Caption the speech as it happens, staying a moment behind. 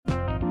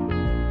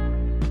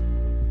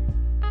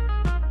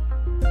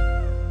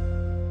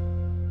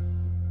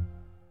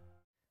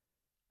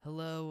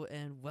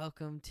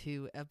welcome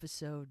to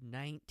episode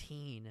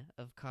 19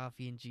 of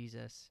Coffee and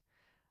Jesus.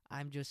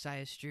 I'm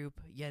Josiah Stroop,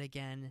 yet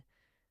again.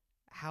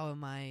 How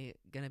am I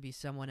going to be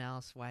someone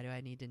else? Why do I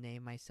need to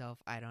name myself?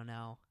 I don't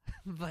know.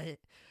 But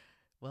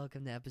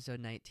welcome to episode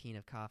 19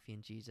 of Coffee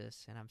and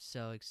Jesus, and I'm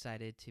so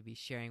excited to be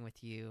sharing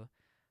with you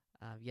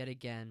yet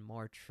again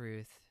more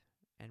truth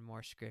and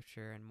more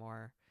scripture and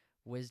more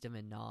wisdom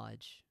and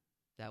knowledge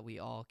that we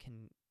all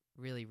can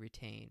really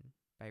retain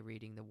by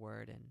reading the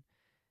Word and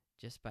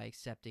just by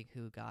accepting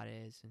who God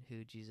is and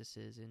who Jesus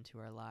is into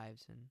our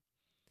lives. And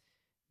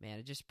man,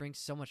 it just brings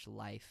so much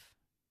life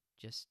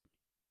just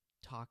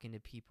talking to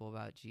people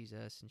about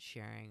Jesus and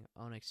sharing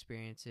own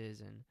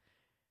experiences and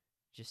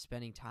just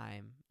spending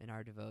time in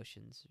our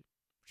devotions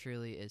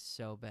truly is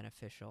so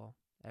beneficial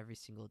every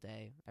single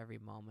day, every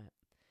moment.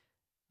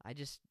 I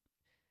just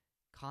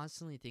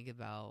constantly think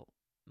about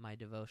my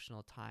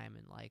devotional time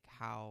and like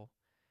how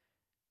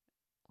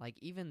like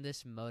even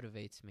this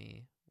motivates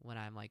me when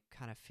I'm like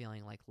kind of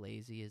feeling like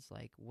lazy is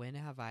like when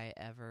have I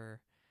ever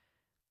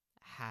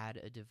had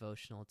a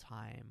devotional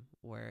time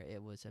where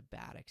it was a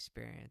bad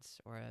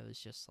experience or it was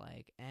just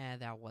like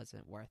that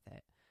wasn't worth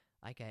it.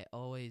 Like I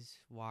always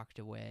walked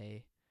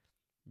away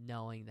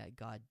knowing that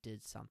God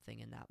did something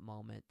in that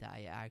moment, that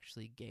I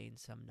actually gained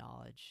some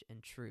knowledge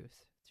and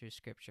truth through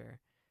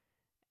scripture.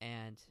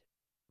 And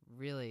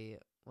really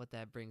what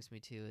that brings me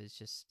to is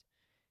just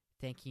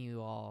thanking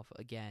you all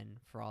again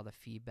for all the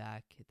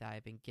feedback that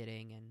I've been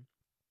getting. And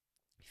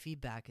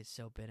feedback is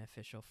so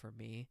beneficial for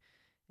me.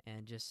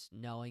 And just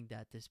knowing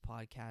that this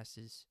podcast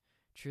is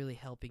truly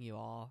helping you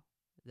all,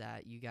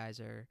 that you guys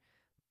are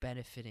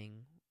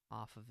benefiting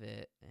off of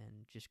it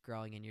and just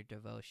growing in your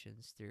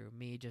devotions through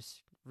me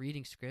just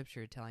reading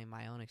scripture, telling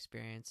my own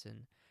experience,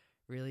 and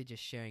really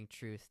just sharing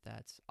truth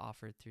that's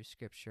offered through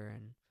scripture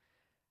and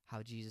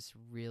how Jesus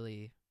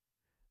really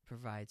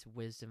provides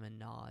wisdom and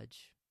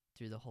knowledge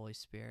through the Holy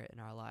Spirit in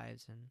our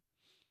lives. And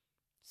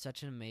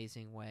such an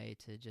amazing way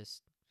to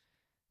just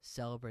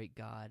celebrate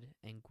God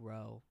and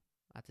grow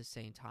at the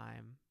same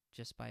time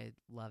just by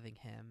loving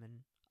Him and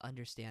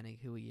understanding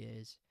who He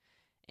is.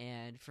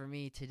 And for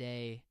me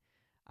today,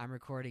 I'm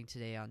recording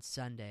today on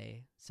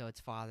Sunday, so it's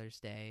Father's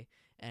Day.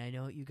 And I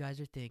know what you guys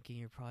are thinking.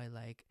 You're probably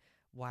like,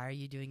 why are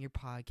you doing your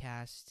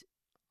podcast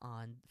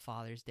on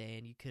Father's Day?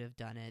 And you could have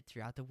done it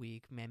throughout the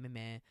week. Meh, meh,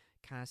 meh.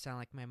 Kind of sound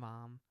like my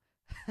mom.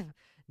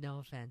 No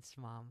offense,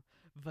 Mom.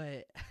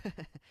 But,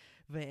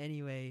 but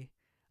anyway,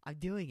 I'm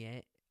doing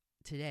it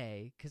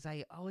today because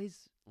I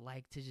always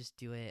like to just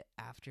do it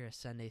after a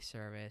Sunday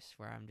service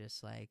where I'm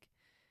just like,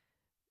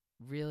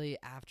 really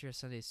after a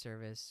Sunday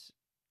service,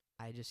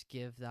 I just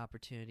give the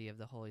opportunity of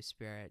the Holy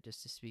Spirit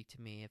just to speak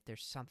to me if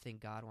there's something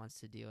God wants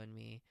to do in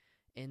me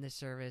in the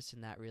service,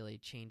 and that really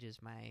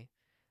changes my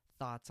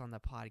thoughts on the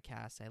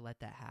podcast. I let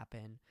that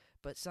happen.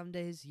 But some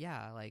days,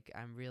 yeah, like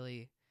I'm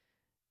really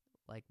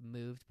like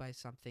moved by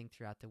something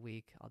throughout the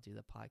week. I'll do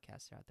the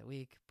podcast throughout the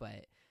week.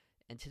 But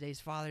in today's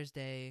Father's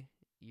Day,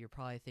 you're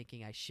probably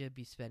thinking I should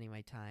be spending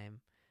my time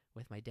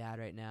with my dad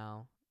right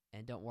now.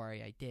 And don't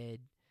worry, I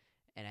did.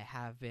 And I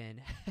have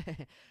been.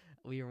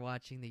 We were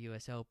watching the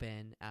U.S.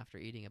 Open after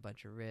eating a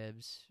bunch of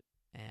ribs,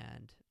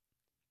 and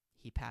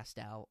he passed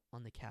out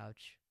on the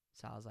couch.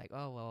 So I was like,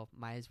 oh, well,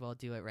 might as well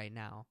do it right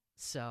now.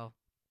 So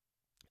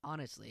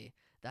honestly,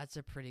 that's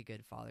a pretty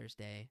good Father's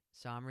Day.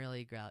 So I'm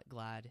really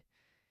glad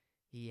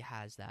he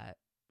has that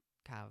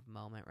kind of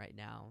moment right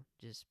now,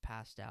 just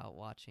passed out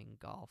watching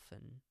golf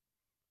and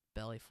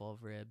belly full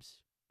of ribs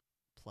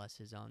plus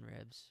his own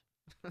ribs.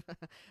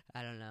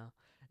 I don't know.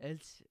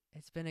 It's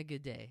been a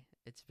good day.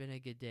 It's been a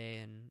good day,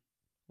 and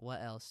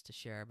what else to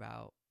share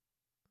about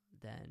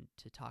than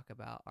to talk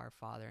about our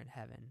Father in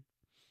heaven.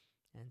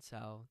 And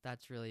so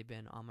that's really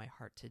been on my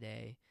heart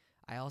today.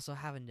 I also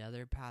have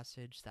another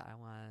passage that I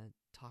want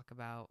to talk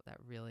about that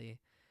really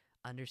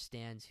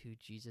understands who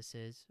Jesus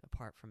is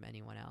apart from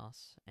anyone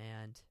else.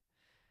 And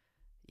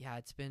yeah,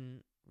 it's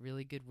been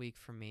really good week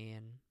for me,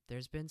 and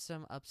there's been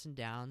some ups and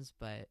downs,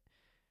 but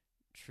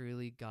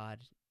truly God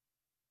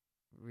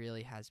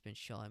really has been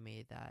showing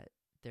me that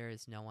there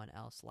is no one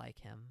else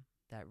like Him,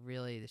 that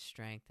really the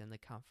strength and the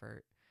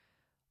comfort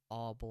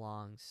all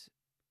belongs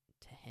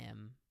to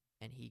Him,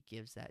 and He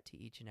gives that to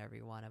each and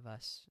every one of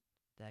us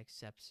that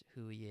accepts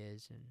who He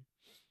is. And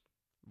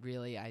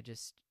really I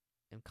just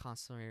am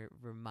constantly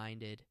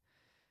reminded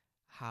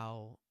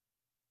how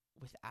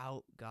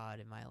without God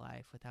in my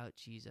life, without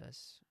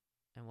Jesus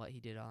and what He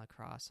did on the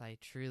cross, I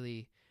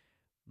truly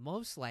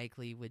most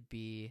likely would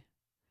be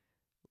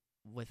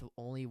with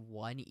only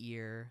one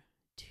ear,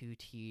 two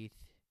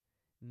teeth,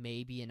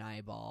 maybe an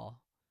eyeball,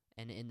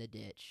 and in the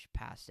ditch,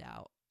 passed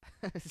out.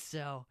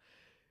 So,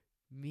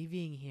 me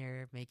being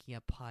here making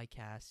a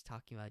podcast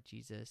talking about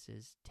Jesus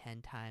is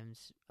 10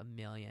 times a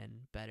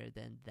million better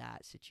than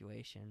that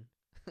situation.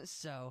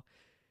 So,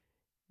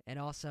 and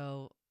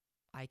also,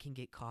 I can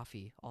get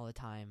coffee all the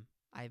time.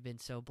 I've been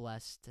so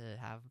blessed to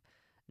have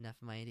enough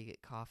money to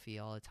get coffee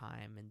all the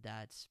time, and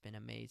that's been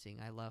amazing.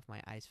 I love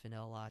my iced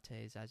vanilla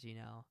lattes, as you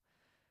know.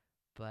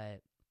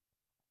 But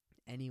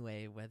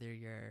anyway, whether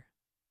you're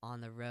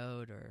on the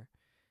road or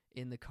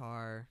in the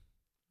car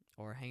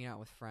or hanging out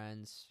with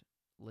friends,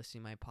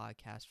 listening to my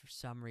podcast for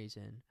some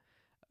reason,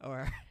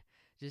 or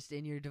just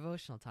in your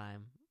devotional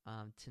time,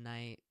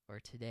 tonight or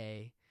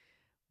today,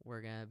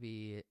 we're going to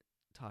be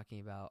talking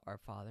about our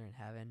Father in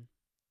heaven.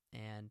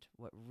 And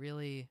what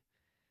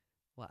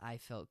I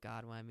felt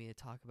God wanted me to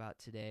talk about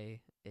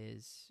today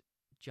is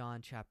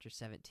John chapter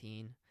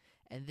 17.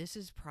 And this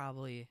is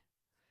probably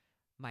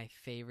my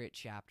favorite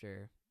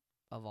chapter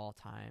of all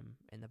time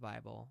in the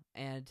Bible.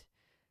 And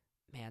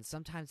man,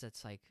 sometimes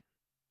it's like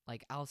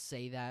I'll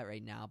say that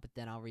right now, but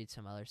then I'll read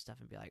some other stuff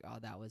and be like, oh,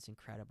 that was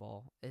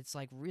incredible. It's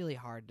like really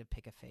hard to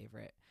pick a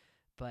favorite.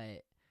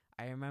 But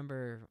I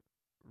remember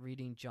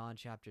reading John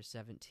chapter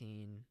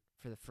 17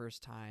 for the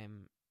first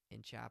time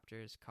in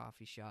Chapters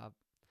Coffee Shop.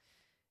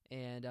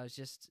 And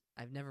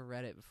I've never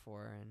read it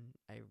before, and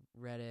I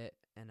read it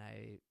and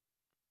I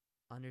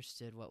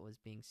understood what was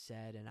being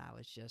said, and I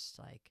was just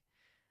like,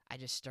 I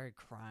just started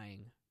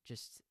crying,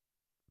 just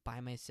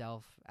by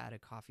myself at a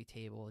coffee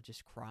table,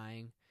 just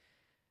crying,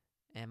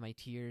 and my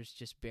tears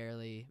just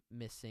barely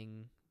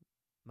missing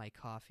my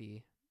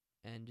coffee,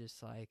 and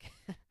just like,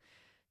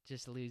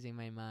 just losing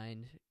my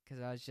mind,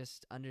 because I was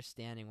just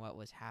understanding what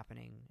was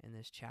happening in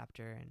this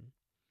chapter, and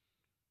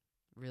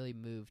really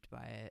moved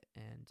by it,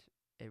 and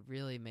it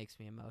really makes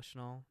me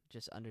emotional,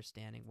 just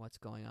understanding what's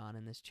going on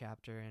in this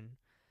chapter, and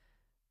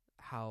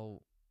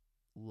how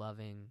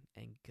loving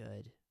and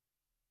good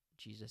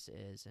Jesus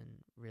is, and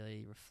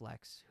really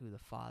reflects who the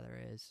Father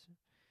is.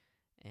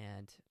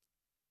 And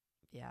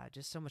yeah,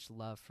 just so much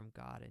love from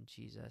God and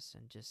Jesus,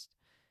 and just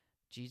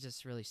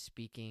Jesus really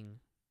speaking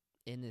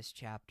in this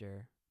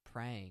chapter,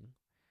 praying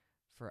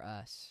for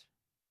us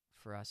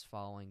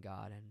following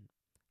God, and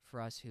for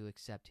us who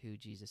accept who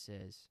Jesus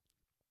is.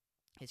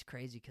 It's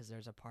crazy because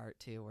there's a part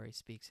too where he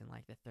speaks in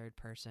like the third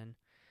person,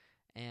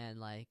 and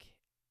like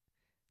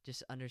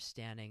just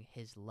understanding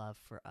his love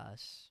for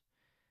us,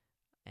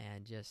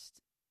 and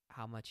just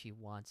how much he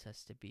wants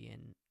us to be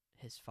in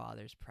his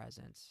Father's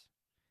presence.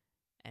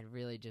 And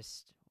really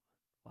just,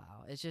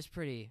 wow, it's just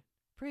pretty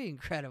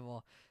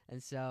incredible.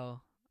 And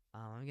so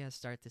I'm going to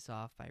start this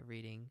off by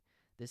reading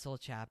this whole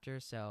chapter.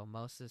 So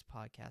most of this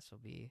podcast will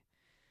be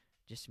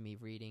just me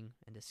reading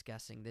and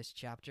discussing this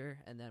chapter,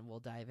 and then we'll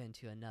dive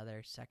into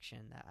another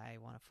section that I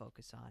want to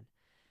focus on.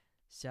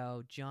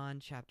 So John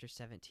chapter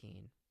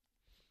 17.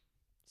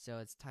 So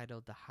it's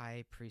titled The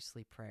High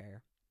Priestly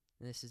Prayer,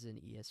 and this is in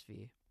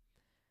ESV.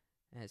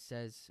 And it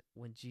says,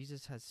 when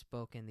Jesus had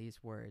spoken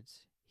these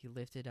words, he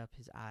lifted up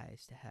his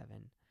eyes to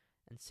heaven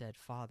and said,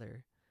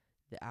 Father,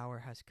 the hour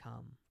has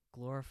come.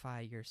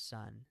 Glorify your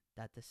Son,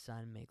 that the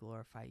Son may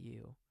glorify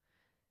you,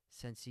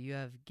 since you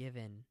have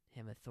given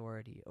him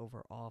authority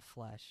over all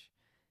flesh,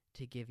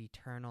 to give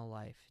eternal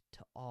life to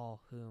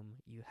all whom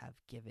you have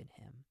given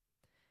him.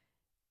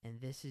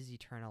 And this is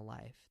eternal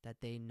life, that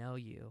they know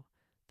you,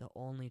 the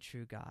only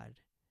true God,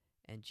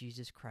 and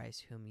Jesus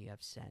Christ whom you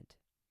have sent.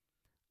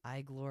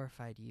 I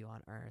glorified you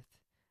on earth,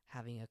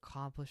 having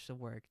accomplished the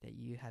work that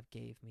you have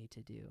gave me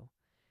to do.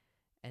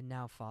 And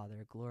now,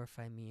 Father,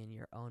 glorify me in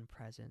your own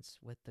presence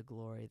with the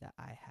glory that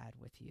I had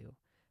with you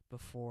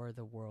before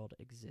the world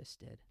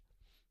existed.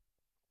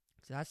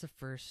 So that's the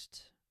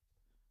first,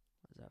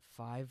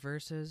 5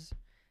 verses?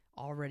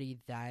 Already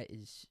that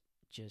is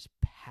just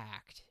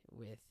packed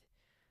with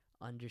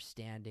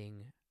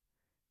understanding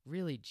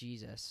really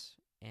Jesus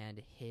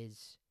and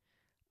his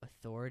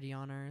authority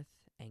on earth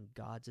and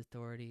God's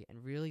authority,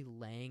 and really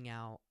laying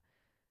out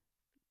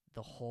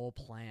the whole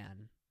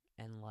plan.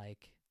 And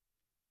like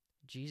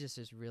Jesus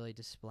is really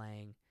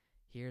displaying,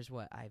 here's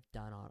what I've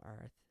done on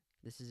earth.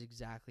 This is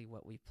exactly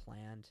what we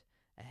planned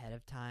ahead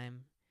of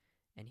time,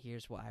 and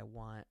here's what I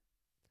want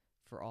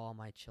for all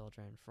my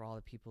children, for all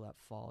the people that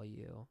follow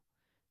you,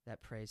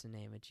 that praise the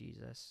name of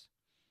Jesus,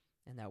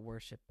 and that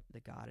worship the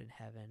God in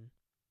heaven,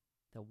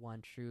 the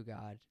one true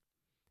God.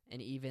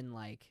 And even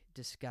like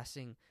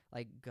discussing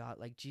like God,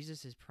 like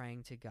Jesus is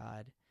praying to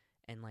God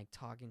and like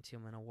talking to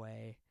him in a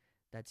way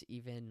that's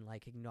even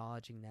like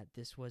acknowledging that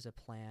this was a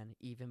plan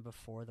even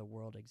before the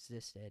world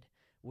existed,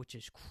 which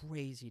is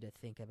crazy to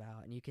think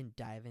about. And you can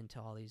dive into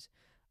all these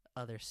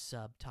other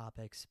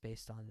subtopics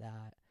based on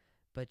that.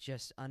 But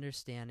just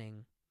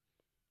understanding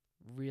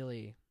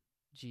really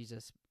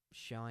Jesus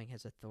showing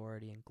his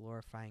authority and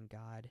glorifying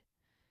God,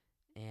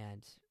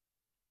 and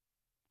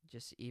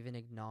just even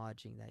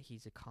acknowledging that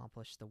he's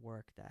accomplished the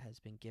work that has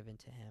been given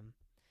to him.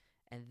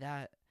 And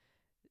that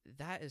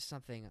is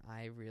something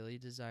I really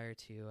desire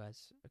to,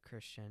 as a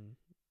Christian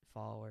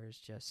follower, is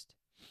just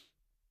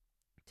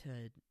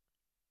to,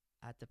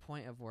 at the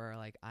point of where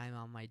like I'm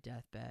on my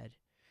deathbed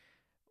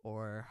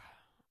or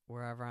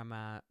wherever I'm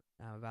at,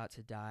 I'm about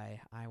to die,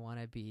 I want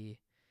to be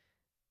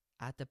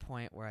at the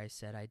point where I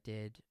said I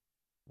did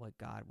what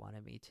God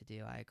wanted me to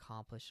do. I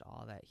accomplished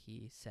all that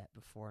he set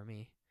before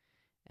me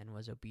and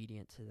was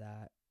obedient to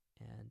that.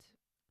 And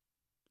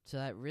so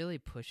that really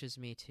pushes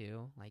me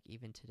too, like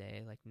even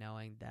today, like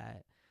knowing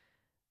that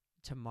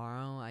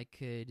tomorrow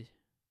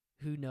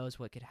who knows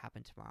what could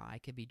happen tomorrow. I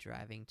could be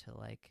driving to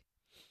like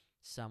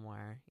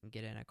somewhere and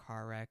get in a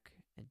car wreck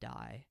and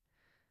die.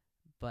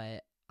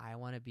 But I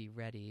want to be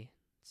ready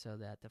so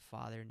that the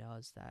Father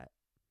knows that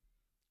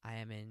I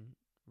am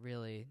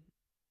really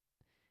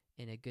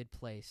in a good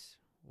place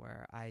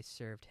where I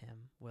served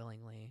him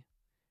willingly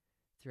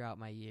throughout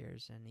my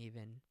years, and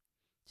even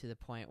to the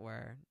point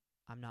where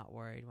I'm not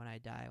worried when I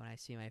die, when I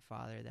see my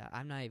Father, that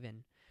I'm not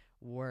even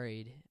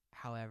worried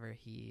however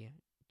he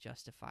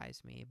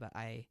justifies me, but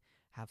I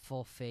have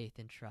full faith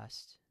and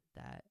trust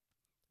that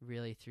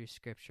really through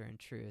scripture and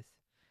truth,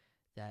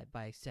 that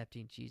by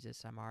accepting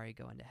Jesus, I'm already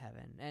going to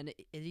heaven. And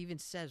it even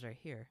says right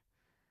here,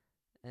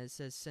 and it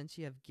says, since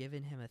you have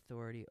given him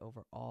authority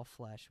over all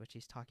flesh, which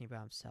he's talking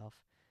about himself,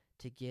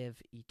 to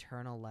give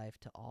eternal life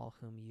to all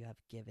whom you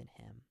have given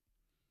him.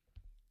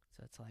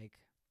 So it's like,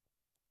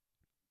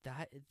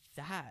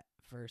 that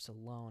verse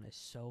alone is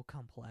so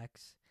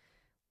complex.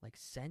 Like,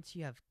 since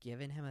you have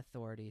given him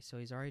authority, so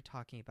he's already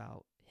talking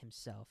about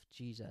himself,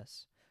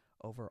 Jesus,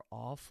 over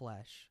all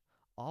flesh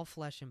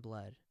and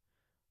blood,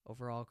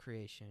 over all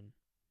creation.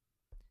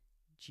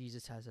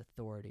 Jesus has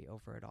authority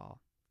over it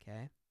all,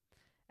 okay?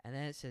 And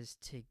then it says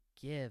to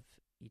give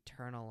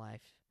eternal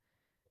life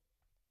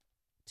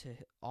to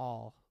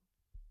all.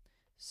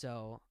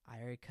 So I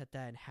already cut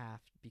that in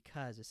half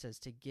because it says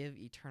to give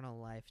eternal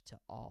life to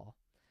all.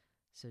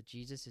 So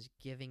Jesus is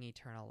giving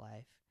eternal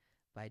life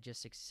by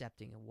just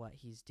accepting what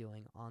he's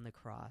doing on the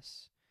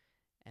cross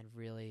and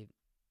really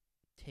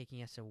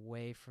taking us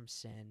away from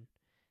sin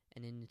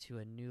and into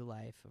a new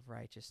life of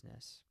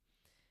righteousness.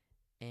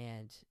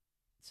 And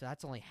so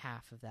that's only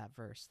half of that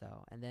verse,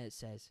 though. And then it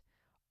says,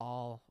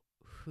 all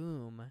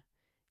whom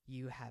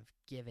you have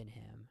given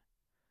him.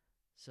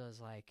 So it's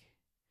like,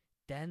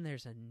 then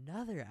there's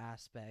another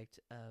aspect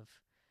of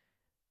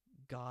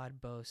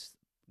God both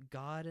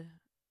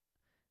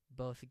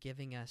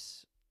giving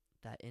us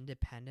that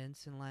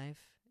independence in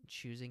life,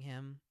 choosing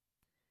him,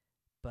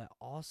 but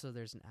also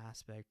there's an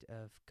aspect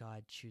of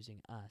God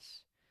choosing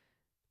us,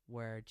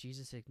 where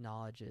Jesus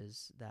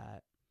acknowledges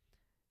that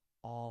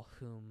all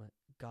whom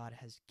God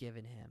has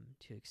given him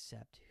to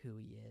accept who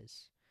he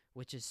is,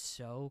 which is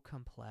so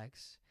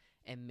complex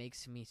and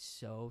makes me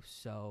so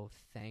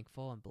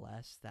thankful and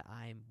blessed that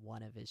I'm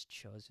one of his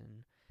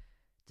chosen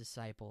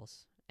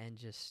disciples, and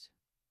just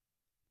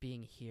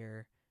being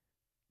here,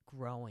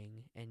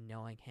 growing and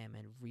knowing him,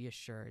 and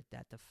reassured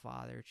that the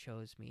Father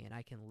chose me, and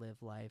I can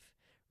live life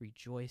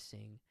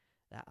rejoicing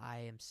that I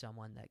am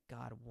someone that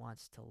God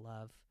wants to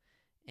love.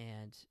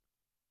 And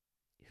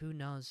who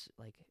knows,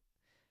 like,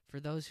 for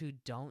those who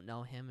don't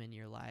know him in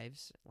your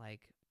lives,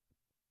 like,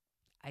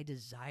 I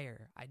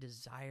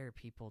desire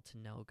people to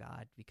know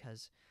God,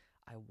 because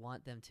I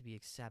want them to be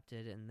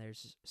accepted, and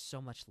there's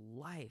so much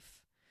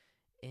life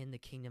in the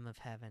kingdom of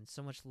heaven,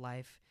 so much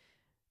life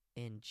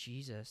in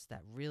Jesus,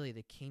 that really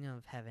the kingdom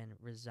of heaven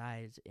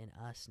resides in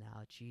us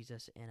now,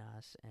 Jesus in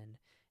us, and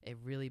it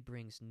really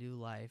brings new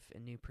life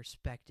and new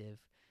perspective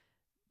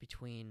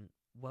between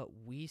what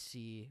we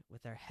see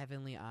with our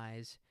heavenly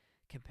eyes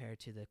compared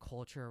to the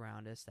culture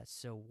around us that's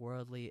so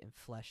worldly and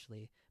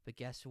fleshly. But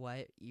guess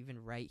what?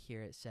 Even right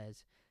here it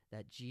says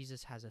that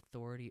Jesus has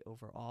authority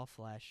over all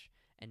flesh,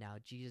 and now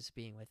Jesus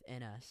being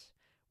within us,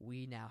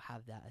 we now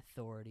have that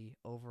authority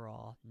over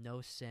all.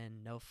 No sin,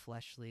 no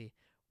fleshly,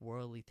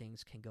 worldly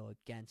things can go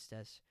against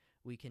us.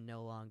 We can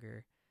no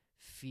longer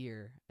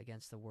fear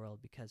against the world,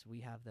 because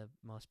we have the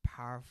most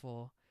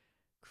powerful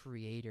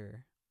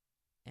creator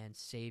and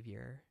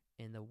savior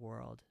in the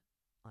world,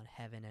 on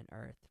heaven and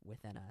earth,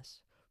 within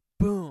us.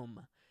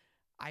 Boom!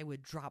 I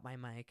would drop my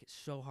mic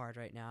so hard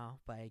right now,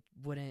 but I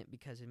wouldn't,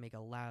 because it'd make a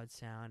loud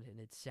sound and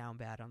it'd sound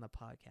bad on the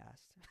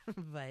podcast.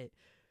 But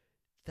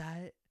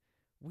that,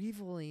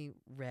 we've only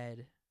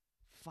read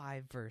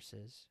 5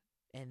 verses,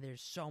 and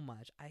there's so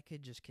much. I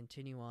could just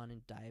continue on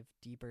and dive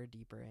deeper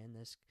in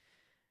this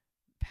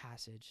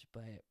passage,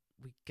 but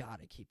we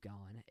gotta keep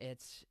going.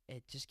 It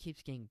just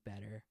keeps getting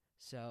better.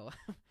 So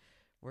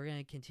we're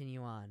gonna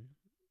continue on.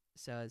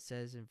 So it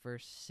says in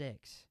verse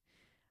 6,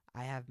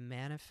 I have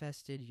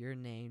manifested your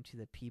name to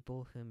the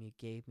people whom you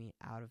gave me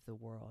out of the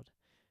world.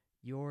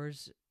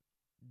 Yours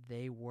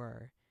they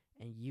were,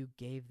 and you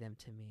gave them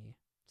to me.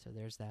 So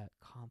there's that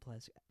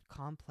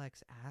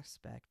complex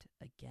aspect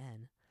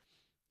again.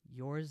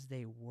 Yours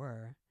they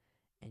were,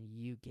 and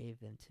you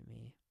gave them to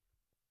me.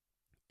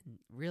 And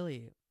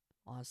really,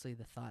 honestly,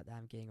 the thought that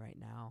I'm getting right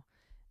now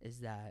is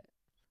that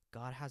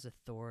God has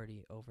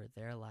authority over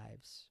their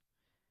lives.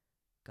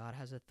 God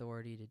has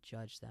authority to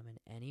judge them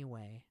in any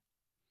way,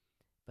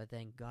 but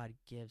then God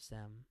gives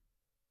them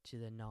to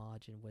the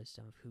knowledge and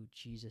wisdom of who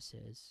Jesus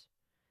is,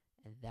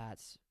 and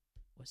that's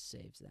what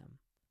saves them.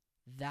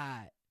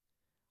 That,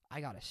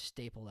 I gotta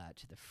staple that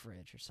to the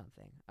fridge or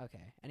something.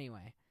 Okay,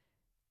 anyway,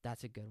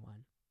 that's a good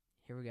one.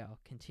 Here we go.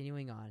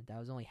 Continuing on. That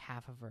was only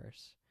half a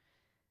verse.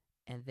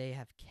 And they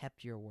have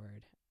kept your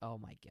word. Oh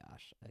my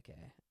gosh.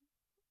 Okay.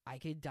 I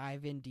could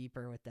dive in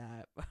deeper with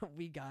that.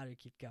 We gotta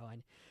keep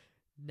going.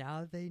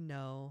 Now they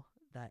know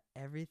that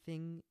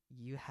everything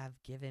you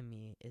have given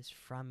me is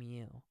from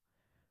you.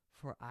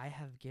 For I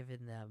have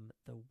given them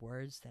the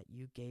words that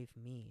you gave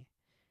me,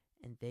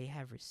 and they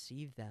have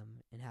received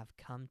them and have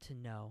come to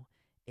know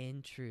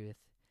in truth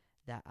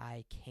that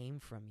I came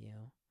from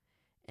you,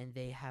 and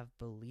they have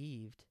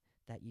believed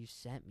that you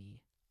sent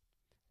me.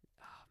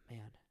 Oh,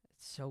 man,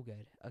 it's so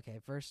good. Okay,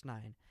 verse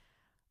 9.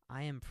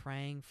 I am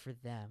praying for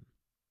them.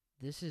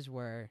 This is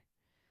where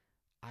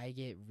I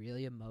get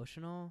really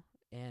emotional,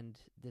 and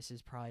this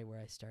is probably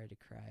where I started to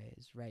cry,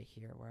 is right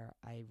here, where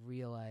I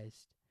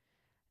realized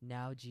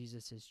now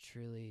Jesus is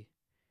truly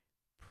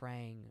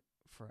praying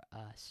for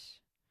us.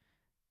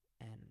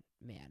 And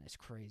man, it's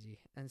crazy.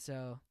 And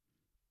so,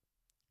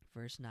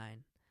 verse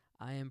 9,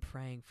 I am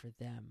praying for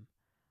them.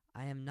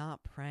 I am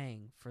not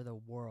praying for the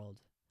world,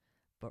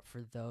 but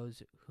for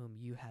those whom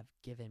you have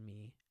given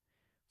me,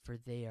 for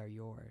they are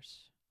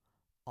yours.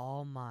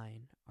 All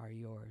mine are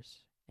yours,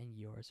 and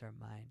yours are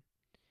mine.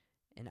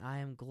 And I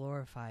am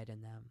glorified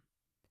in them.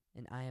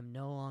 And I am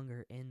no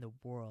longer in the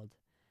world,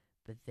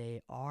 but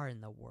they are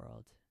in the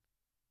world.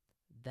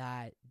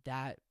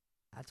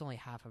 That's only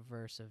half a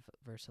verse of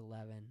verse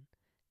 11.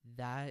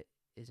 That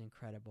is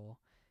incredible.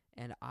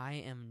 And I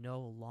am no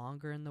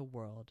longer in the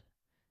world.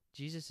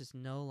 Jesus is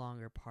no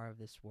longer part of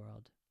this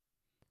world,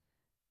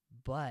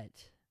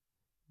 but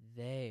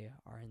they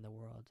are in the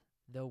world.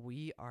 Though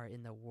we are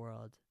in the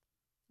world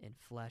in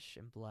flesh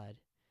and blood,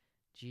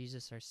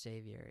 Jesus, our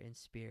Savior, in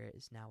spirit,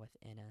 is now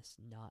within us,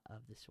 not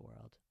of this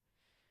world.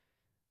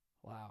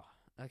 Wow.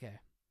 Okay.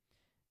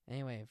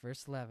 Anyway,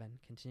 verse 11,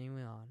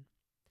 continuing on.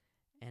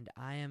 And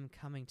I am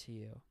coming to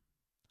you.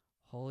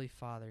 Holy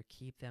Father,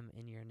 keep them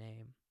in your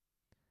name,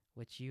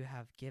 which you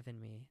have given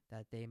me,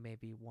 that they may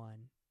be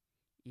one,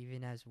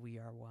 even as we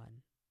are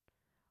one.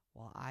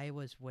 While I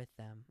was with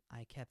them,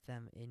 I kept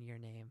them in your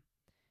name,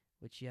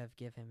 which you have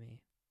given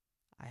me.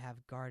 I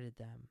have guarded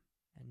them,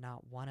 and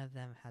not one of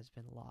them has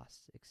been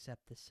lost,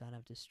 except the son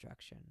of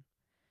destruction,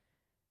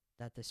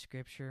 that the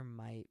scripture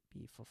might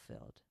be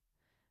fulfilled.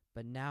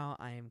 But now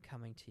I am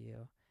coming to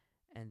you,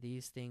 and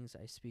these things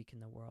I speak in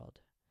the world,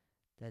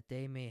 that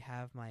they may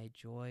have my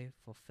joy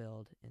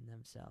fulfilled in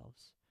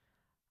themselves.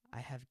 I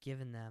have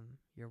given them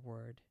your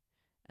word,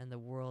 and the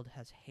world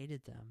has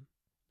hated them,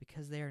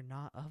 because they are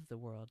not of the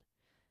world,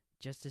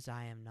 just as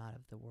I am not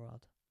of the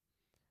world.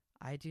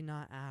 I do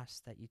not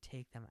ask that you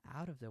take them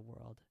out of the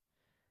world,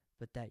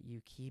 but that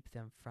you keep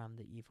them from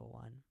the evil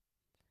one.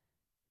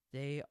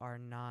 They are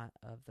not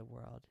of the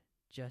world,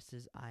 just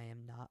as I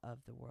am not of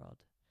the world.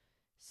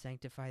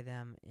 Sanctify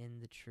them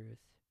in the truth.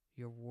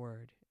 Your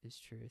word is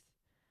truth.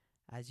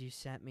 As you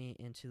sent me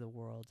into the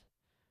world,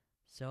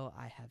 so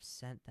I have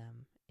sent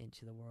them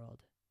into the world.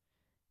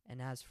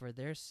 And as for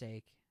their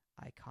sake,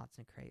 I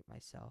consecrate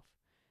myself,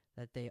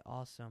 that they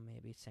also may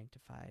be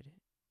sanctified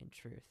in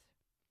truth.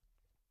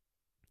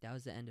 That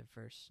was the end of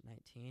verse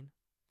 19.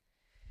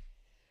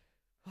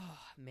 Oh,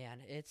 man,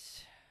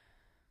 it's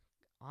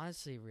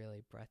honestly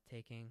really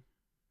breathtaking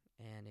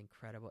and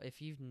incredible.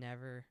 If you've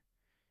never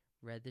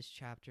read this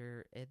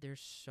chapter,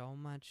 there's so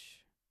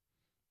much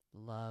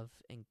love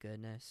and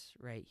goodness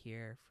right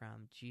here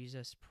from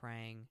Jesus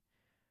praying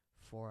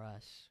for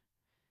us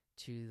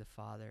to the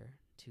Father,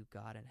 to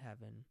God in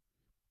heaven.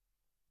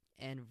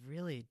 And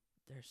really,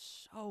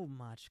 there's so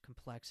much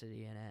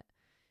complexity in it.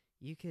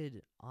 You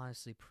could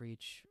honestly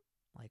preach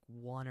like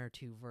one or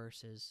two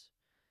verses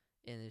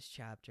in this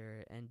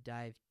chapter and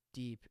dive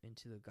deep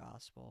into the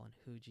gospel and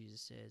who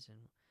Jesus is and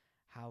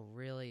how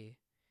really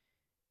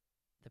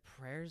the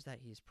prayers that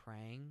he's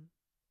praying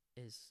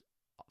is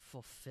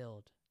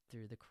fulfilled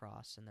through the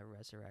cross and the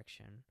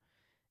resurrection.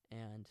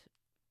 And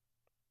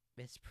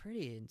it's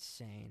pretty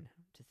insane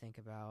to think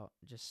about,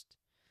 just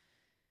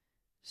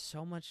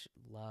so much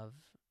love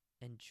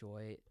and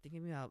joy.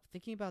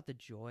 Thinking about the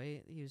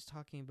joy he was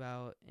talking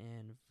about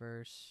in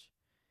verse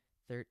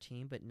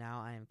 13, but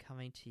now I am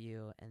coming to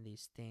you and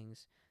these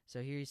things.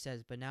 So here he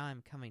says, but now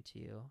I'm coming to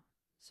you.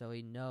 So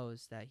he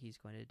knows that he's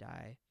going to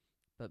die,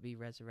 but be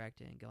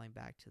resurrected and going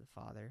back to the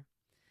Father.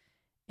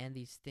 And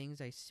these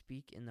things I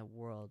speak in the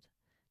world,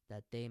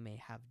 that they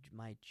may have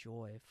my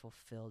joy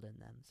fulfilled in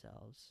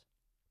themselves.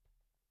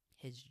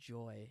 His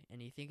joy. And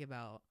you think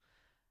about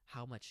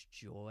how much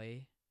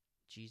joy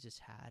Jesus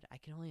had. I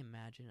can only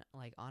imagine,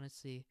 like,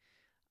 honestly,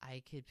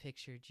 I could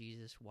picture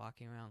Jesus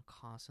walking around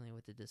constantly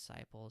with the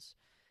disciples,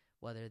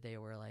 whether they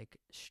were like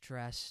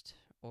stressed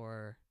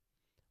or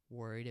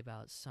worried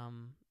about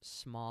some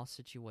small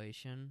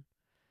situation,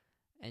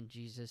 and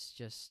Jesus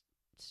just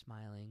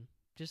smiling.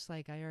 Just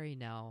like, I already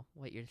know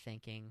what you're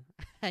thinking.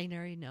 I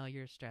already know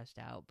you're stressed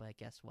out, but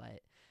guess what?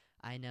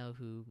 I know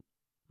who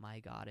my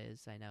God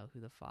is. I know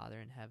who the Father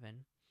in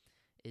heaven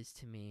is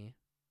to me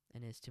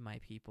and is to my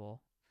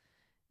people.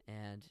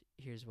 And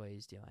here's what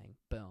he's doing.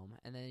 Boom.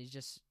 And then he's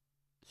just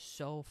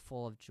so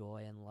full of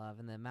joy and love.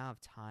 And the amount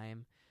of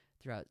time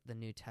throughout the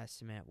New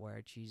Testament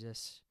where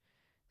Jesus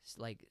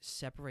like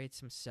separates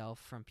himself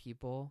from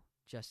people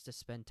just to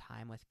spend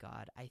time with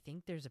God. I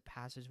think there's a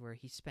passage where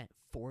he spent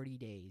 40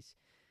 days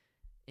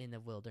in the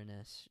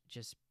wilderness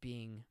just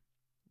being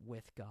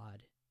with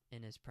God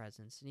in his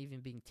presence and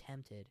even being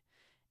tempted,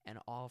 and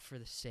all for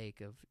the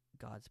sake of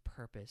God's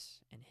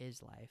purpose in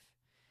his life.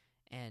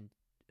 And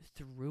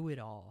through it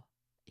all,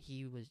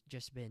 he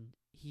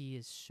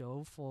is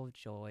so full of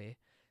joy,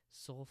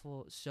 so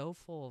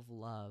full of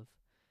love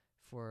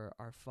for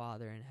our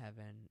Father in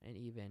heaven, and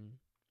even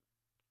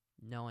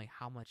knowing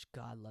how much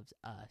God loves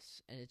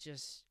us. And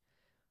it's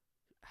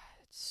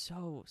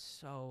so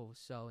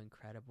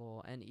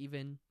incredible. And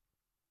even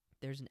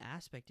there's an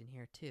aspect in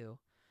here too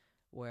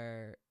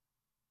where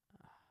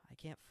I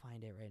can't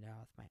find it right now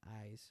with my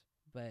eyes,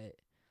 but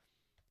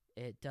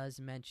it does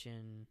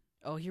mention.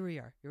 Oh, here we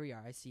are.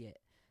 I see it.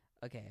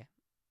 Okay.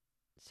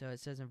 So it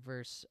says in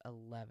verse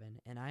 11,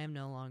 "And I am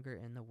no longer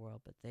in the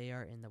world, but they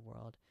are in the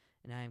world,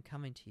 and I am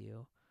coming to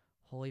you.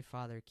 Holy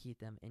Father, keep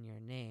them in your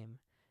name,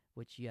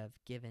 which you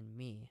have given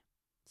me."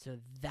 So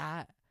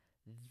that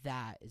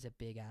is a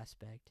big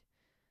aspect.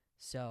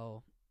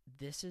 So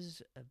this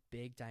is a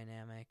big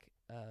dynamic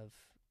of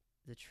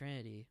the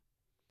Trinity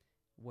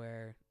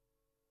where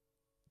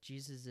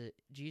Jesus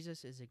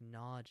is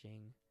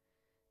acknowledging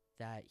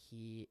that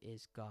he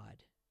is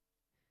God.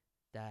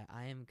 That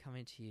I am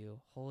coming to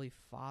you, Holy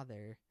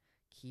Father,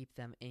 keep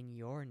them in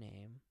your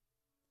name,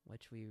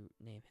 which we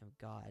name him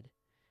God,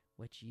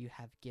 which you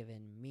have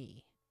given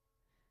me,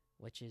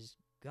 which is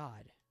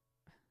God,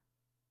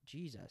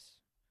 Jesus.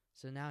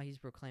 So now he's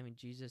proclaiming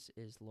Jesus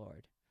is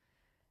Lord.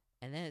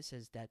 And then it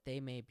says that they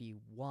may be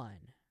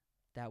one,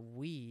 that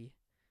we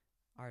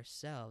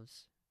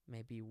ourselves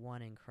may be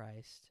one in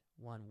Christ,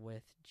 one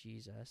with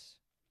Jesus,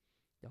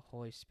 the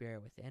Holy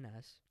Spirit within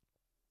us,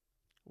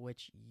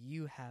 which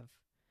you have.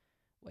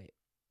 Wait,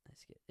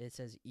 it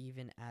says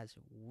even as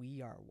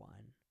we are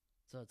one.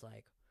 So it's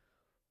like,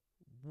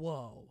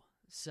 whoa.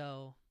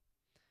 So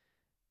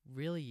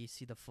really you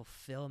see the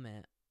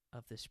fulfillment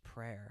of this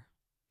prayer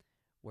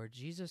where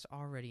Jesus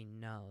already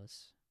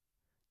knows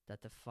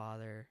that the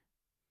Father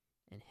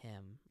and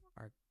him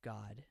are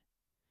God,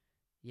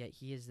 yet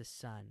he is the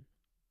Son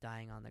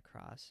dying on the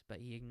cross, but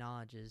he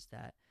acknowledges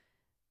that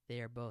they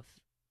are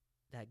both,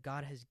 that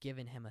God has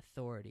given him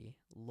authority.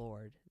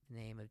 Lord, the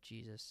name of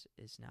Jesus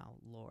is now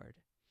Lord.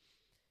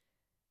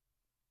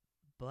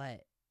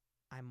 But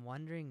I'm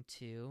wondering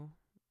too,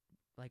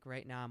 like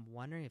right now, I'm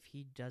wondering if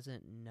he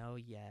doesn't know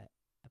yet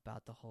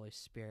about the Holy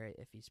Spirit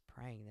if he's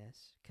praying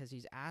this, because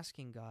he's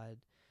asking God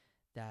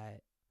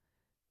that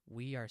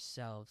we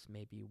ourselves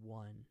may be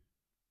one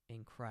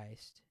in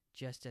Christ,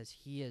 just as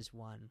he is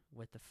one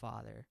with the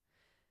Father.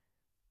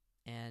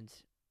 And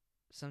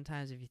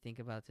sometimes if you think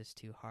about this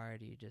too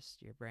hard,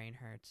 your brain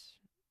hurts,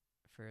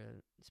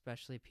 for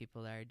especially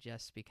people that are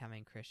just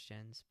becoming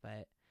Christians.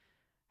 But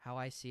how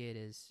I see it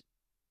is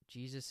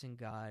Jesus and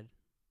God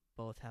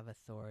both have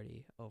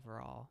authority over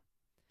all.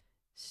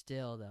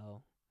 Still,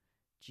 though,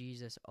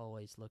 Jesus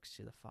always looks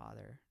to the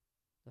Father.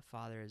 The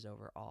Father is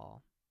over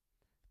all,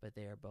 but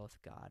they are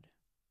both God.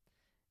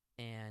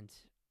 And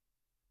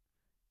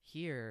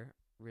here,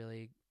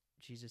 really,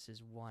 Jesus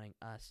is wanting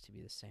us to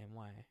be the same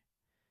way,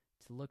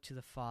 to look to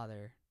the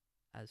Father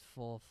as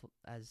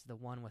the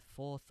one with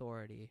full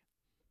authority,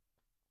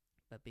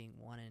 but being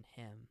one in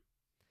him.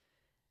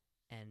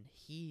 And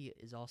he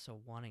is also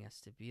wanting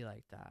us to be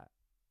like that.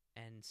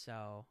 And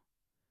so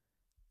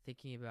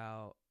thinking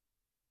about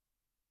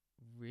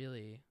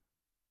really,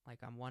 like,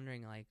 I'm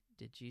wondering, like,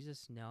 did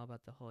Jesus know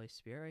about the Holy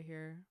Spirit right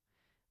here?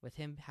 With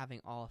him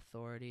having all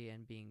authority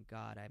and being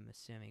God, I'm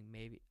assuming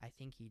I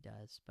think he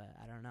does, but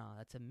I don't know.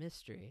 That's a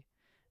mystery.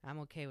 I'm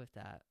okay with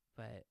that.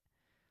 But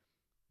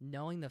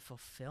knowing the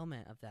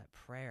fulfillment of that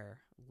prayer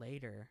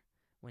later,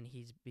 when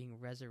he's being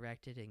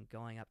resurrected and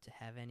going up to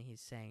heaven,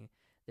 he's saying,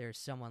 there's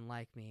someone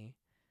like me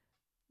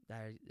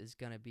that is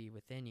going to be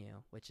within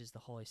you, which is the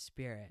Holy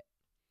Spirit.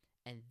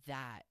 And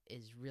that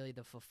is really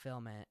the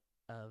fulfillment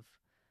of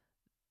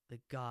the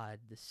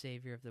God, the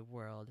Savior of the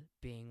world,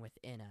 being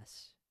within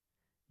us,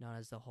 known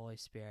as the Holy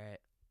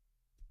Spirit.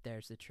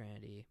 There's the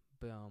Trinity.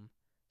 Boom.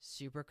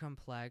 Super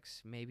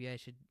complex. Maybe I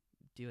should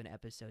do an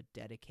episode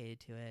dedicated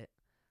to it.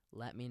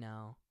 Let me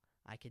know.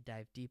 I could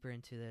dive deeper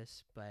into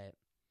this, but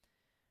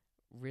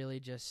really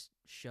just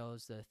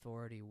shows the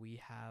authority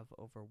we have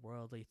over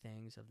worldly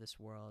things of this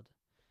world,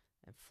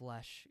 and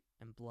flesh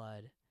and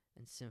blood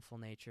and sinful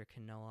nature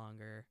can no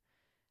longer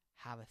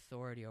have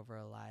authority over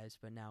our lives,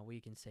 but now we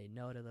can say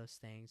no to those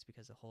things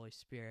because the Holy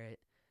Spirit,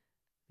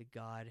 the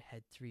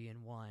Godhead 3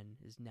 in 1,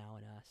 is now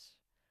in us.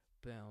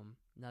 Boom.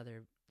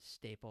 Another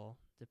staple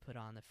to put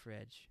on the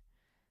fridge.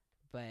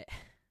 But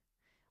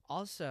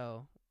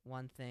also,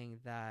 one thing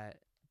that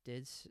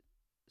did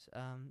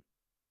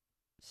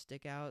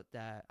stick out,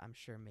 that I'm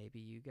sure maybe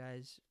you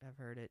guys have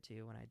heard it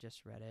too when I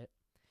just read it,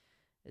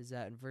 is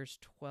that in verse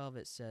 12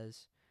 it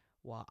says,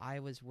 "While I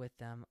was with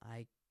them,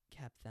 I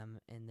kept them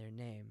in their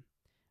name,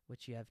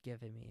 which you have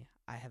given me.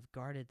 I have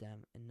guarded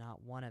them, and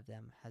not one of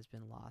them has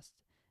been lost,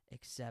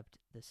 except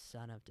the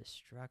son of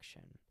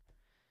destruction."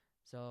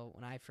 So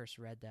when I first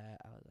read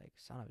that, I was like,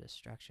 son of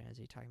destruction, is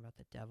he talking about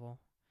the devil?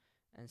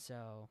 And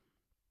so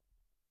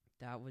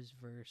that was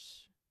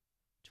verse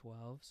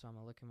 12. So I'm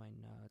going to look at my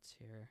notes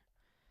here.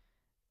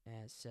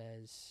 And it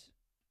says,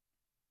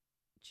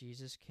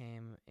 Jesus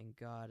came in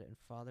God and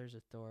Father's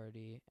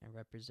authority and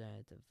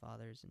represented the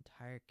Father's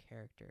entire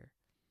character.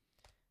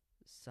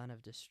 son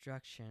of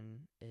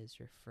destruction is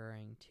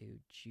referring to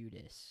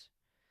Judas.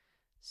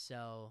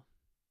 So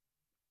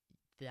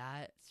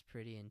that's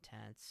pretty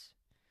intense.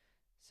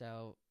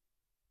 So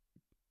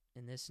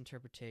in this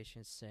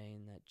interpretation, it's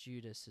saying that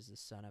Judas is the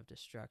son of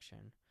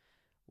destruction,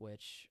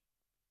 which,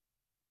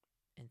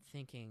 in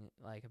thinking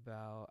like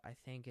about, I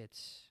think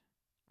it's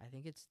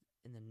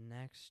in the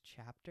next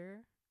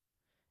chapter.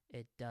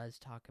 It does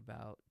talk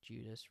about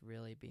Judas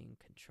really being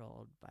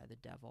controlled by the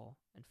devil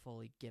and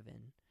fully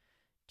given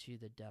to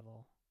the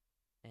devil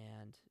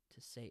and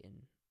to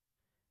Satan.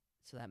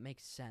 So that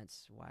makes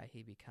sense why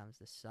he becomes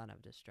the son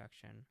of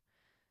destruction.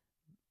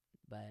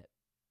 But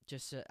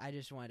I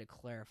just wanted to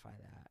clarify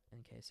that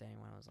in case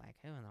anyone was like,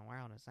 who in the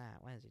world is that?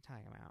 What is he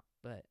talking about?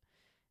 But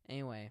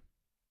anyway,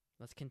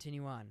 let's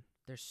continue on.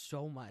 There's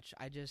so much.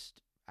 I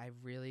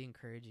really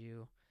encourage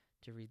you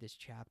to read this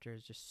chapter.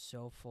 It's just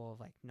so full of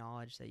like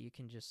knowledge that you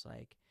can just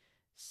like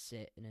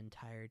sit an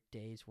entire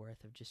day's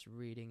worth of just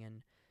reading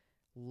and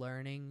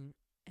learning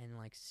and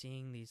like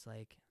seeing these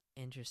like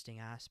interesting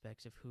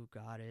aspects of who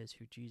God is,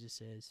 who Jesus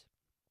is.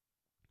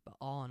 But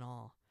all in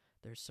all,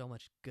 there's so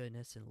much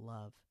goodness and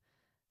love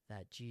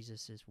that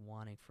Jesus is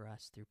wanting for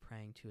us through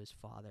praying to his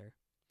Father.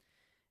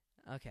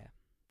 Okay,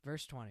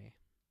 verse 20.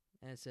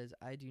 And it says,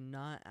 I do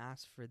not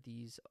ask for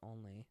these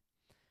only,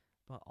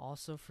 but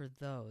also for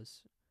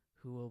those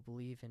who will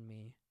believe in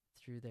me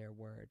through their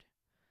word.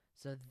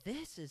 So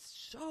this is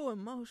so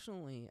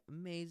emotionally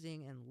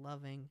amazing and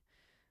loving.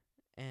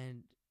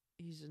 And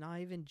he's not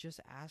even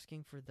just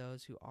asking for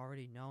those who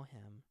already know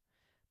him,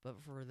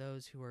 but for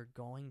those who are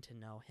going to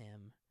know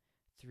him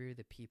through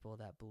the people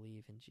that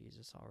believe in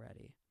Jesus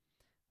already,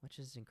 which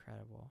is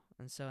incredible.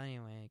 And so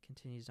anyway, it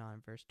continues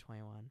on, verse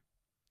 21.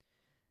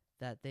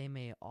 That they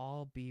may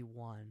all be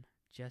one,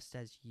 just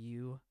as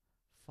you,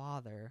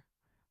 Father,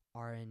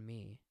 are in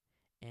me,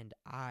 and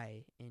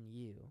I in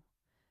you,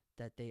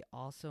 that they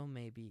also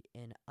may be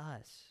in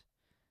us,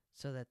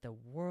 so that the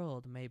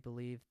world may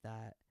believe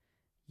that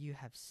you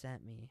have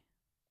sent me.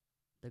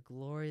 The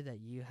glory that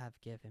you have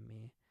given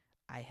me,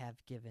 I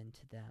have given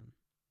to them,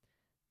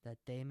 that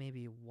they may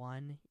be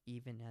one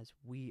even as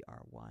we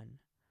are one,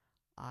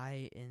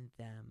 I in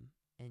them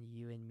and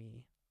you in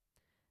me,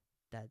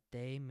 that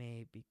they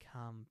may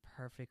become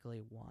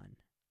perfectly one.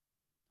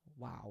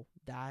 Wow,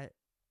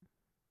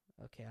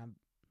 okay, I'm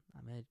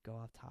going to go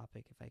off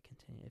topic if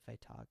I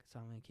talk, so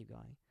I'm going to keep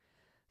going.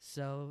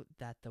 So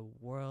that the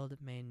world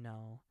may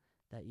know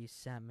that you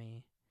sent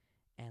me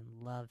and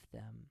loved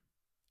them,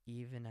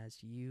 even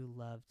as you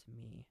loved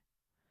me.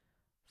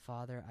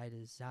 Father, I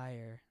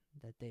desire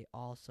that they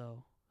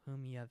also,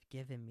 whom you have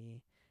given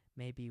me,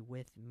 may be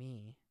with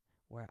me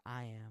where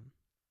I am,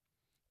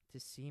 to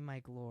see my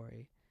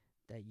glory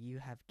that you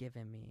have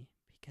given me,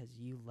 because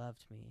you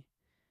loved me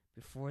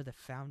before the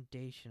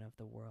foundation of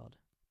the world.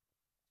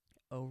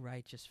 O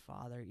righteous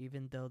Father,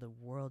 even though the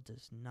world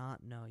does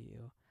not know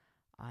you,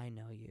 I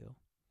know you,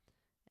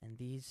 and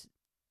these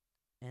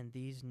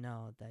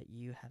know that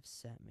you have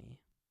sent me.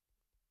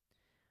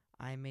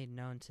 I made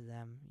known to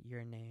them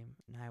your name,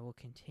 and I will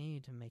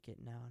continue to make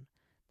it known,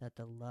 that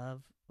the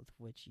love with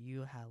which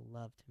you have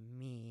loved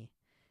me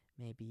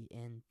may be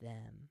in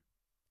them,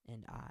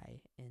 and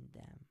I in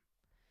them.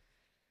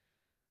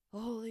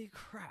 Holy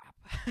crap.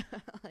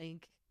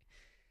 Like,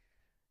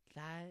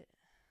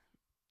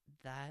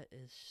 that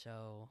is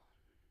so,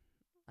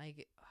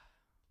 like,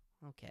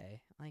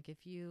 okay. Like,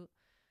 if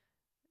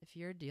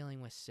you're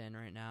dealing with sin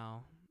right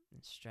now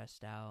and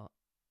stressed out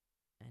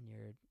and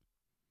you're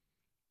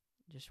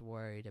just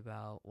worried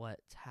about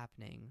what's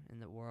happening in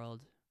the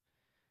world,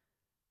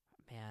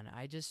 man,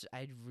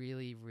 I'd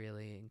really,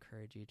 really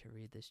encourage you to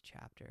read this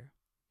chapter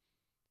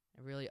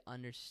and really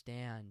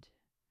understand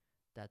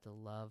that the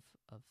love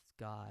of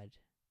God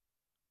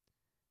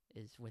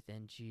is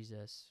within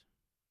Jesus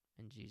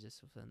and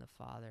Jesus within the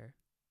Father.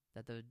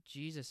 That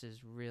Jesus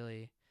is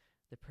really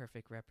the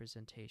perfect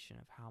representation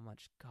of how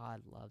much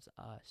God loves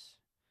us,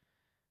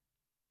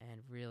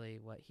 and really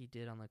what he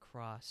did on the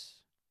cross,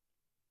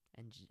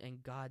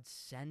 and God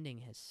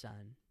sending his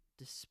son,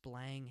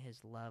 displaying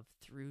his love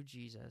through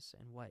Jesus,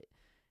 and what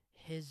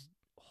his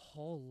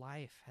whole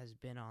life has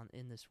been on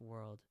in this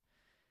world,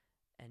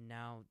 and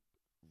now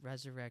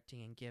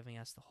resurrecting and giving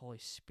us the Holy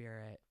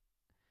Spirit.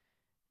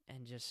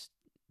 And just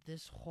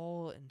this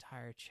whole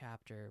entire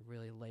chapter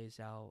really lays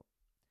out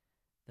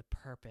the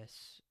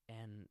purpose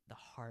and the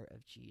heart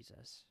of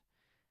Jesus,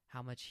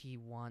 how much he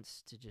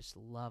wants to just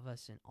love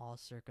us in all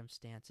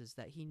circumstances,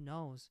 that he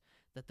knows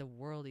that the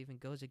world even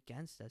goes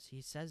against us.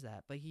 He says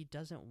that, but he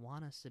doesn't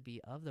want us to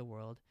be of the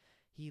world.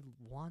 He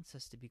wants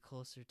us to be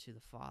closer to the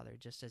Father,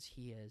 just as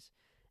he is.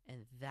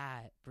 And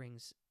that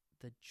brings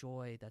the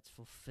joy that's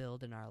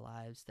fulfilled in our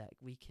lives, that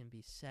we can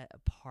be set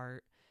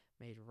apart,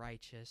 made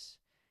righteous,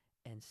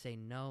 and say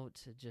no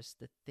to just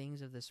the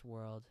things of this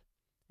world,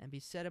 and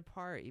be set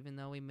apart. Even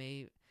though we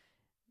may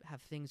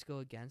have things go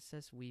against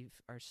us, we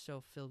are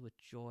so filled with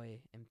joy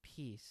and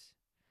peace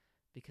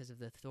because of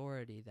the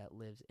authority that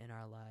lives in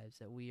our lives,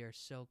 that we are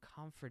so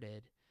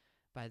comforted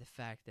by the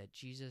fact that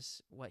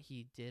Jesus, what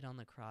he did on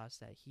the cross,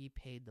 that he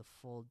paid the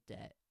full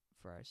debt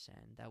for our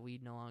sin, that we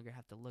no longer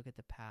have to look at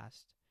the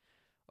past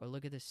or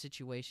look at the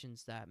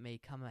situations that may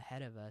come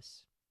ahead of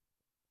us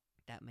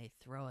that may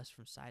throw us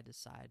from side to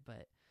side.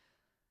 But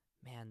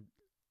man,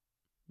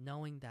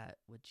 knowing that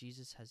what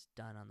Jesus has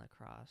done on the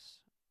cross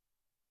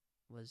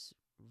was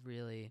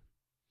really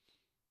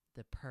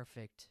the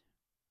perfect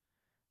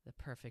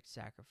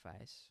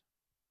sacrifice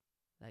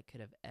that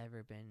could have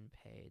ever been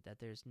paid, that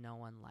there's no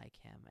one like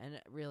him.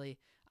 And really,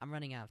 I'm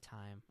running out of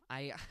time.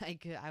 I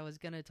was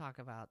going to talk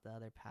about the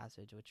other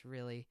passage, which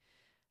really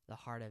the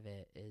heart of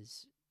it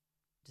is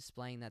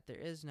displaying that there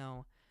is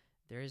no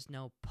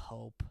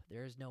pope,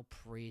 there is no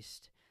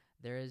priest,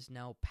 there is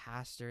no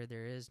pastor,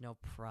 there is no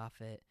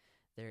prophet,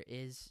 there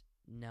is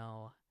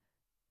no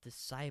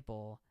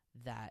disciple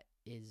that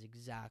is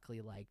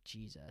exactly like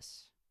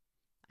Jesus.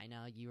 I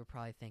know you were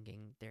probably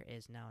thinking there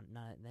is none,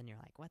 and then you're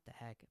like, what the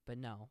heck? But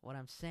no, what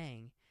I'm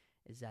saying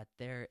is that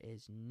there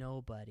is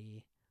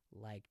nobody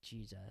like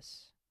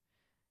Jesus.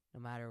 No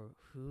matter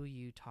who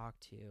you talk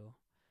to,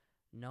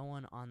 no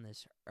one on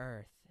this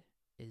earth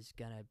is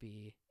going to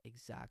be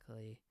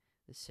exactly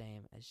the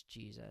same as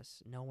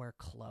Jesus. Nowhere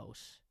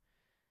close.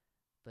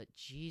 But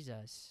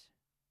Jesus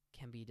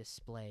can be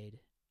displayed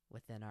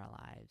within our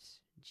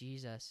lives.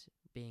 Jesus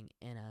being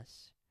in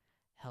us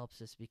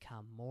helps us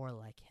become more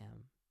like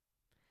him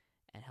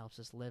and helps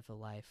us live a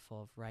life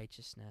full of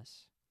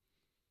righteousness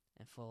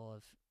and full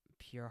of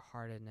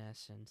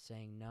pure-heartedness and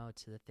saying no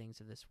to the things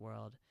of this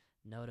world,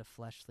 no to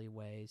fleshly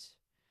ways,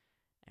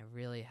 and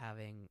really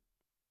having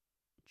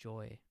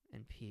joy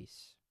and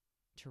peace,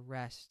 to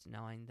rest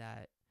knowing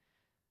that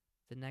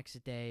the next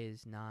day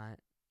is not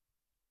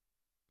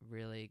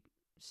really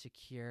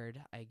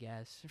secured, I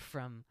guess,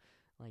 from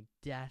like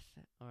death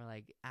or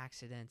like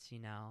accidents.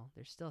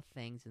 There's still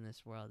things in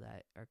this world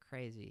that are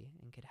crazy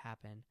and could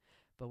happen,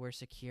 but we're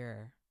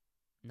secure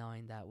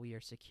knowing that we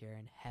are secure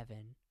in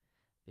heaven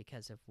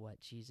because of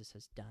what Jesus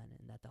has done,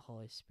 and that the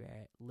Holy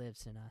Spirit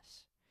lives in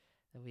us,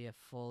 that we have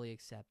fully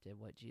accepted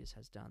what Jesus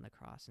has done on the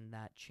cross, and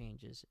that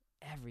changes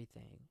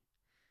everything.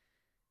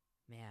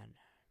 Man,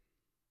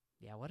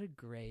 yeah, what a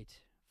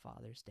great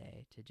Father's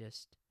Day to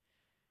just,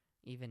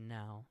 even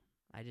now,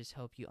 I just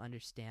hope you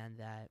understand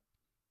that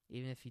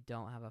even if you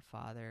don't have a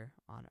father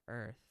on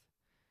earth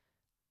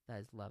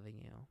that is loving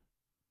you,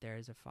 there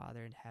is a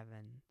Father in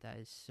heaven that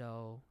is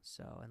so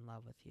in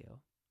love with you.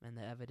 And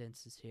the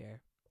evidence is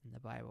here in the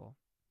Bible.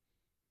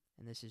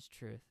 And this is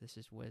truth. This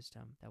is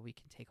wisdom that we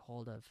can take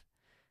hold of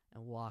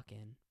and walk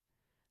in,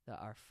 that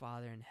our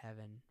Father in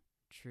heaven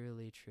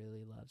truly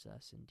loves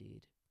us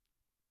indeed.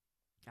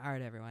 All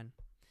right, everyone.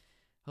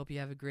 Hope you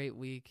have a great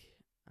week.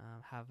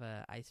 Have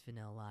a iced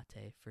vanilla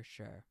latte for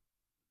sure.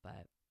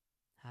 But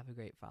have a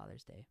great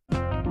Father's Day.